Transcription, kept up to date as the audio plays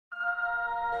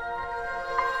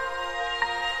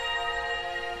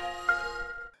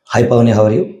Hi Pavani, how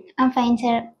are you? I'm fine,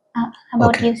 sir.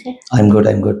 About you, sir? I'm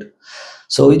good.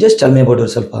 So you just tell me about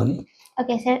yourself, Pavani.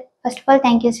 Okay, sir. First of all,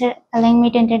 thank you, sir, allowing me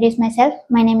to introduce myself.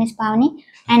 My name is Pavani,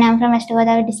 and I'm from West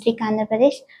Godavari district, Andhra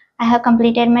Pradesh. I have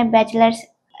completed my bachelor's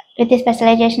with a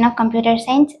specialization of computer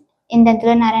science in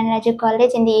Dantulu Narayana Raju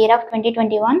College in the year of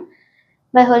 2021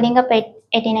 by holding up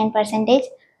 89%.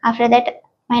 After that,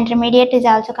 my intermediate is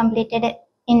also completed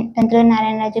in Dantulu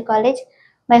Narayana Raju College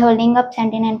by holding up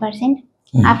 79%.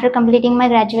 After completing my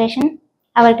graduation,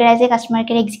 I worked as a customer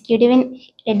care executive in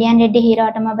Reddy and Reddy Hero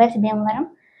Automobiles, Bhimavaram.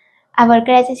 I worked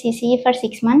as a CCE for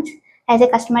 6 months. As a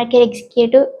customer care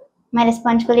executive, my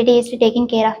responsibility is to taking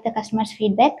care of the customer's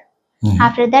feedback.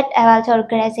 After that, I also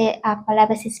worked as a Aqualab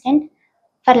assistant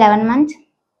for 11 months.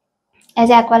 As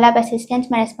a Aqualab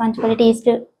assistant, my responsibility is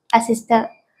to assist the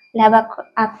lab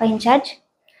aqua in charge.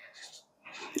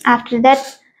 After that,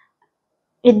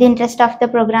 with the interest of the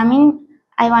programming,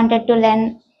 I wanted to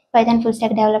learn Python full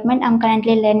stack development. I'm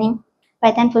currently learning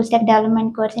Python full stack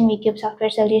development course in VCUBE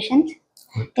Software Solutions.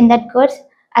 In that course,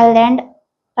 I learned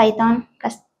Python,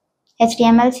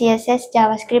 HTML, CSS,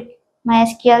 JavaScript,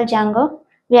 MySQL, Django.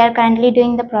 We are currently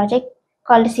doing the project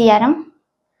called CRM,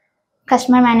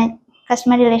 Customer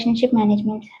Relationship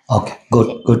Management. Okay,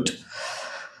 good.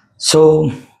 So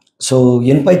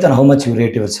in Python, how much you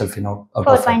rate yourself?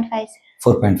 4.5.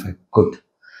 4.5. Good.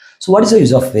 So what is the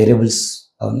use of variables,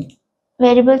 Pavani?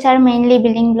 Variables are mainly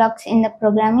building blocks in the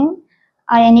programming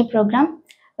or any program.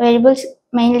 Variables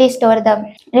mainly store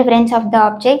the reference of the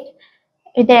object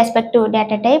with respect to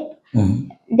data type.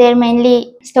 They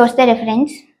mainly stores the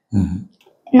reference.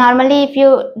 Normally, if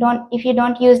you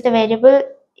don't use the variable,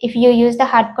 if you use the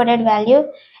hard-coded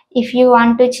value, if you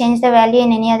want to change the value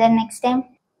in any other next time,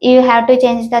 you have to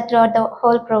change that throughout the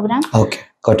whole program. Okay,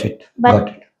 got it.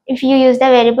 But if you use the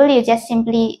variable, you just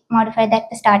simply modify that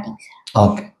the starting.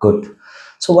 Okay, good.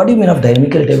 So what do you mean of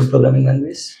dynamically typed programming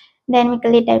language?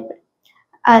 Dynamically typed.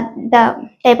 The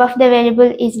type of the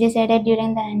variable is decided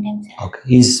during the runtime.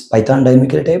 Okay. Is Python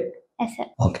dynamically typed? Yes, sir.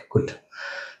 Okay, good.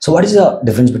 So what is the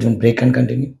difference between break and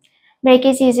continue? Break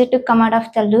is used to come out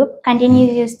of the loop. Continue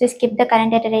is used to skip the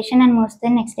current iteration and move to the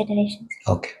next iteration.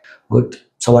 Okay, good.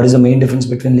 So what is the main difference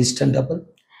between list and tuple?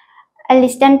 A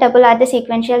list and tuple are the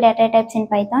sequential data types in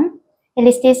Python. A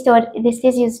list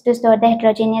is used to store the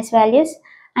heterogeneous values,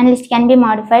 and list can be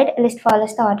modified. A list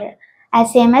follows the order.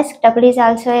 As same as tuple is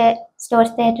also stores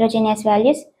the heterogeneous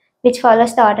values, which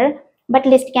follows the order, but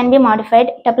list can be modified.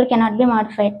 Tuple cannot be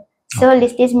modified. So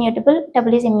list is mutable,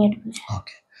 tuple is immutable.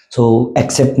 Okay. So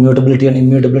except mutability and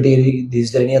immutability,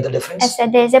 is there any other difference? Yes, sir,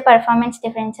 there is a performance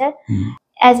difference, sir.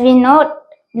 As we know,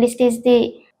 list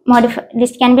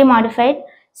can be modified.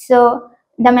 So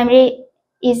the memory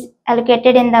is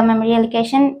allocated in the memory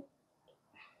allocation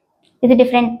with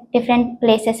different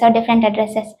places or different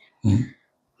addresses.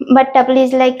 But tuple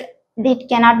is like it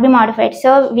cannot be modified.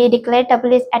 So we declare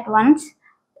tuple is at once.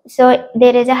 So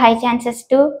there is a high chances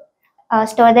to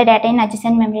store the data in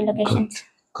adjacent memory locations.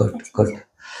 Good.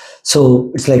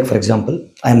 So it's like, for example,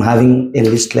 I'm having a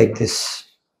list like this: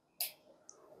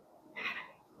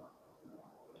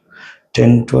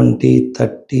 10, 20,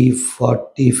 30,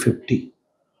 40, 50.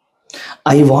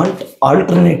 I want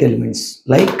alternate elements,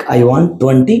 like I want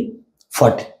 20,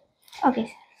 40. Okay,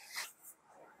 sir.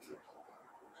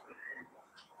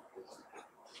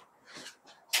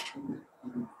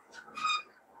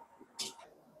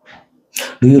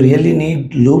 Do you really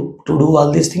need loop to do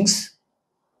all these things?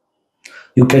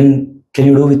 Can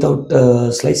you do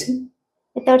without slicing?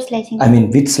 Without slicing. I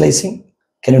mean with slicing.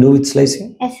 Can you do with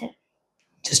slicing? Yes, sir.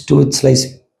 Just do with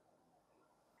slicing.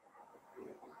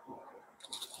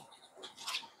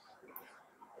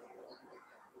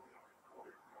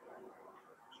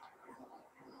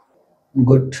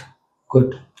 Good.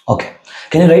 Okay.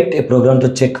 Can you write a program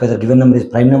to check whether given number is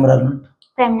prime number or not?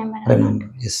 Prime number. Prime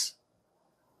number, yes.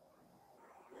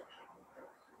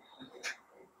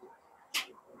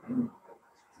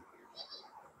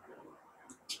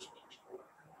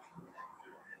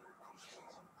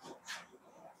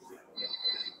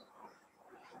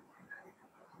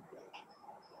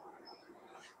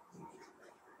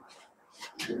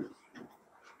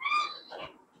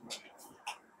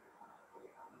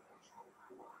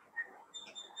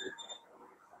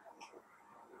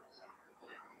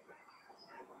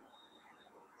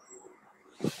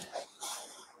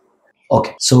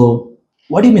 Okay, so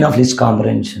what do you mean of list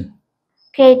comprehension?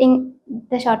 Creating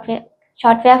the short way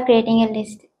of creating a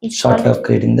list. Short way of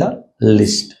creating the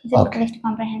list. Okay. List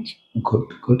comprehension.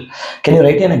 Good. Can you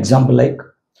write an example like,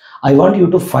 I want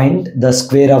you to find the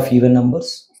square of even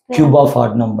numbers, cube of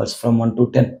odd numbers from 1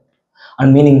 to 10.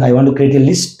 And meaning I want to create a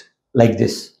list like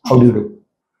this. How do you do?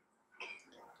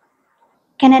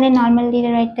 Can I normally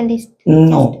write the list?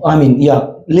 No, I mean, yeah,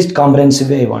 list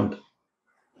comprehensive way I want.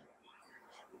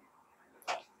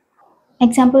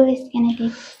 Example list can I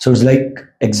take? So it's like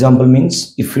example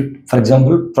means if it, for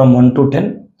example, from 1 to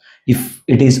 10, if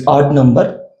it is odd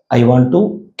number, I want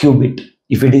to cube it.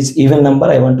 If it is even number,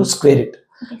 I want to square it.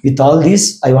 Okay. With all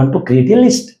these, I want to create a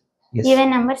list. Yes.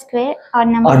 Even number square or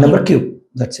number Odd cube. number cube.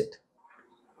 That's it.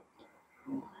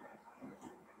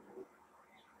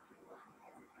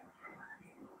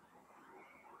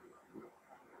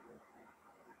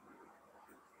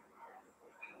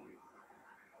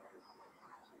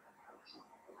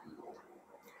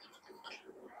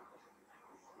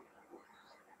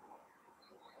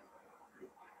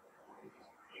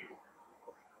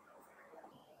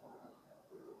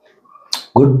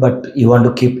 Good, but you want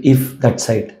to keep if that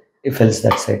side, if else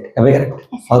that side. Am I correct?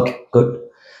 Yes, sir. Okay, good,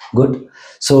 good.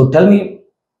 So tell me,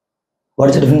 what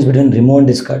is the difference between remove and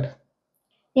discard?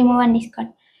 Remove and discard.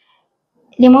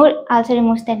 Remove also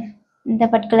removes the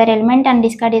particular element, and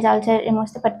discard is also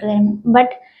removes the particular element.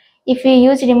 But if you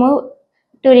use remove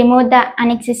to remove the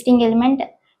unexisting element,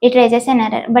 it raises an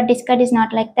error. But discard is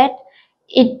not like that.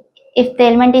 If the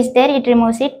element is there, it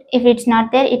removes it. If it's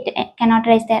not there, it cannot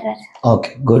raise the error.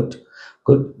 Okay, good,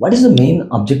 good. What is the main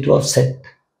objective of set?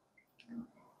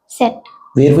 Set.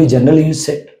 Where we generally use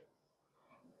set?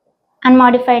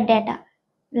 Unmodified data.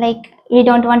 Like we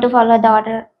don't want to follow the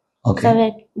order. Okay.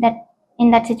 So that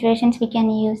in that situations we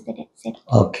can use the set.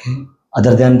 Okay.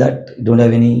 Other than that, you don't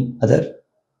have any other?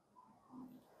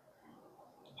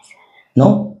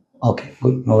 No? Okay,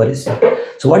 good. No worries.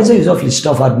 So what is the use of list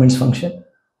of arguments function?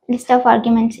 List of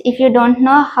arguments. If you don't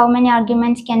know how many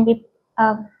arguments can be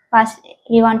passed,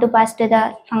 we want to pass to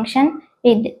the function.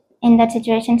 In that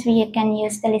situations, we can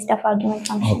use the list of argument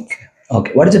functions. Okay.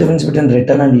 Okay. What is the difference between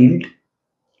return and yield?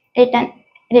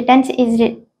 Returns is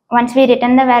once we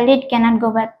return the value, it cannot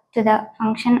go back to the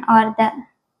function, or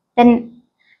then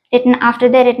written after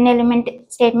the written element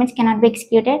statements cannot be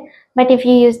executed. But if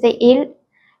you use the yield,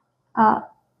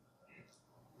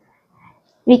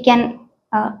 we can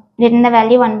return the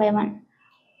value one by one.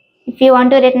 If you want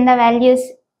to return the values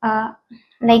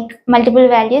like multiple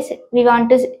values,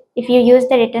 if you use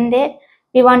the return there,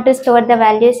 we want to store the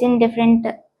values in different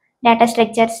data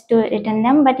structures to return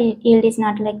them, but yield is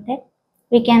not like that.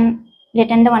 We can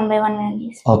return the one by one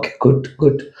values. Okay, good,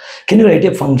 good. Can you write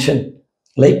a function?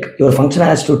 Like your function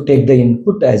has to take the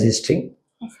input as a string.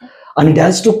 Yes, sir. And it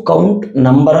has to count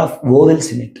number of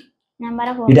vowels in it. Number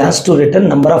of It has to return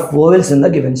number of vowels in the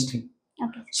given string.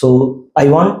 Okay. So I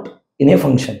want in a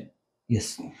function.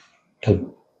 Yes. Tell me.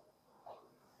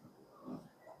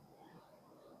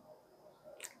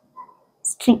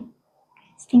 String.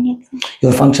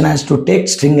 Your function has to take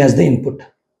string as the input.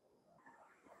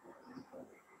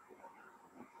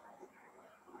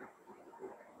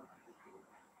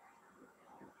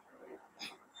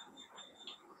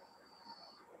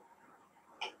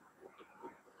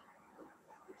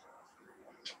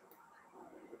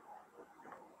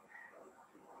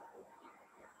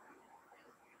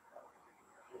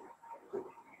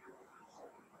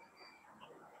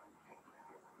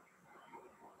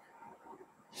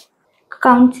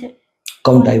 Count.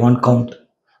 Count. I want count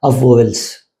of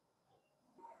vowels.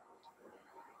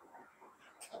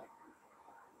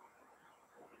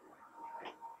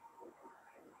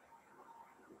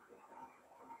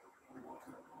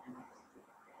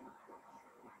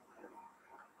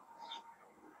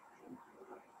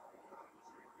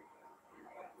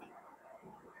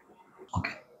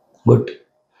 Okay, good.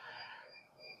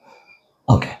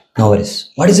 Okay, no worries.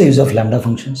 What is the use of lambda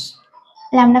functions?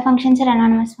 Lambda functions are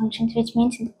anonymous functions, which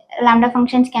means lambda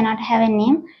functions cannot have a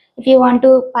name. If you want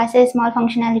to pass a small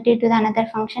functionality to the another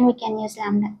function, we can use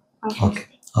lambda functions. Okay,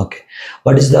 okay.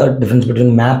 What is the difference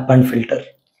between map and filter?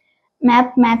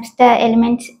 Map maps the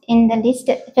elements in the list.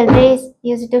 Filter is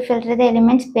used to filter the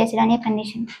elements based on a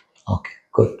condition. Okay,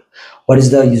 good. What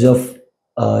is the use of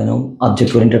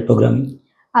object-oriented programming?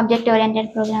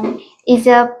 Object-oriented programming is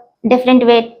a different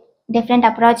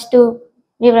approach to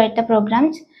rewrite the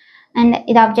programs, and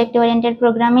the object-oriented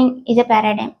programming is a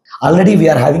paradigm. Already we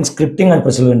are having scripting and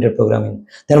procedure-oriented programming.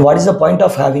 Then what is the point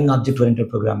of having object-oriented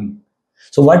programming?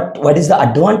 So what is the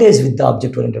advantage with the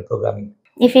object-oriented programming?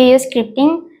 If you use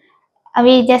scripting,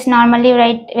 we just normally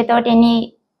write without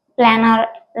any plan or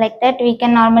like that. We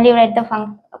can normally write the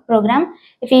program.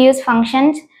 If you use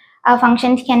functions,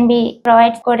 functions can be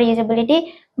provide code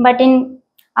reusability, but in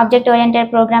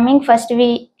object-oriented programming, first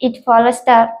it follows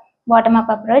the bottom-up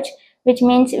approach, which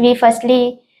means we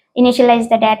firstly initialize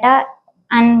the data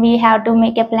and we have to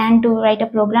make a plan to write a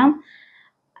program.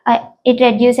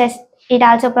 It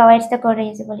also provides the code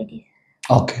reusability.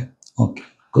 Okay, okay.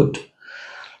 Good.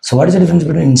 So what is the difference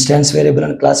between instance variable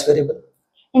and class variable?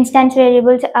 Instance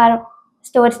variables are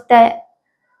stores the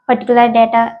particular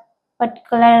data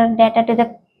to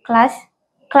the class.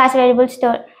 Class variables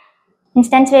store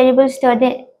instance variables store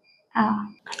the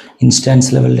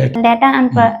Instance level data. data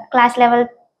and class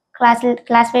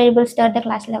variables store the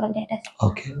class level data.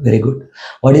 Okay, very good.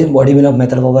 What do you mean of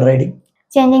method of overriding?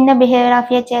 Changing the behavior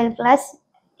of a child class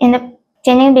in the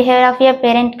changing behavior of a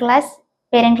parent class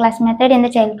method in the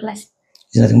child class.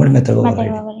 It's nothing but method of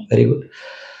overriding. Very good.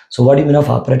 So what do you mean of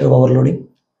operator overloading?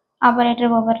 Operator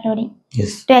overloading.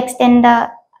 Yes. To extend the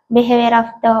behavior of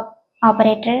the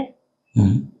operator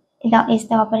is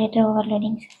the operator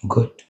overloading. Good.